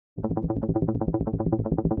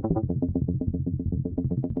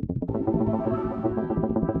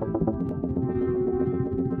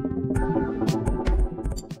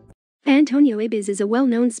Antonio Ibáñez is a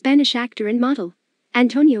well-known Spanish actor and model.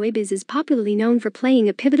 Antonio Ibáñez is popularly known for playing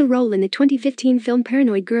a pivotal role in the 2015 film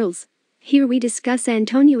Paranoid Girls. Here we discuss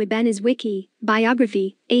Antonio Ibáñez wiki,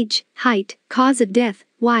 biography, age, height, cause of death,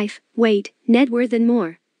 wife, weight, net worth and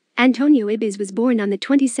more. Antonio Ibáñez was born on the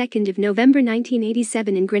 22nd of November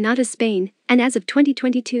 1987 in Granada, Spain, and as of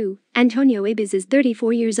 2022, Antonio Ibáñez is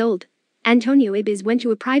 34 years old. Antonio Ibáñez went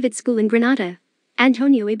to a private school in Granada.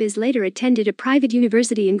 Antonio Ibáñez later attended a private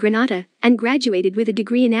university in Granada and graduated with a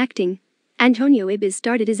degree in acting. Antonio Ibáñez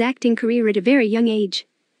started his acting career at a very young age.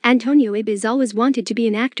 Antonio Ibáñez always wanted to be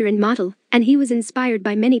an actor and model, and he was inspired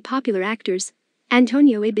by many popular actors.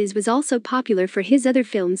 Antonio Ibáñez was also popular for his other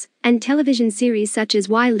films and television series such as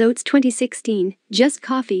Wild Oats 2016, Just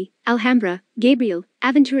Coffee, Alhambra, Gabriel,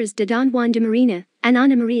 Aventuras de Don Juan de Marina, and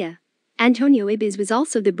Ana Maria. Antonio Ibáñez was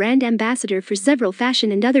also the brand ambassador for several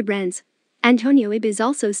fashion and other brands. Antonio Ibáñez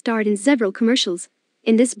also starred in several commercials.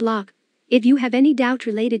 In this blog, if you have any doubt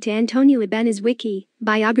related to Antonio Ibáñez wiki,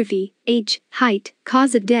 biography, age, height,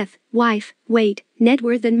 cause of death, wife, weight, net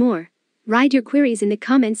worth and more, write your queries in the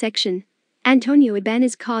comment section. Antonio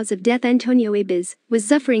Ibáñez cause of death. Antonio Ibáñez was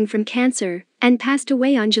suffering from cancer and passed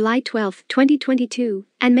away on July 12, 2022,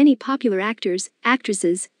 and many popular actors,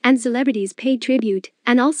 actresses, and celebrities paid tribute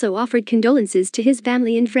and also offered condolences to his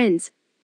family and friends.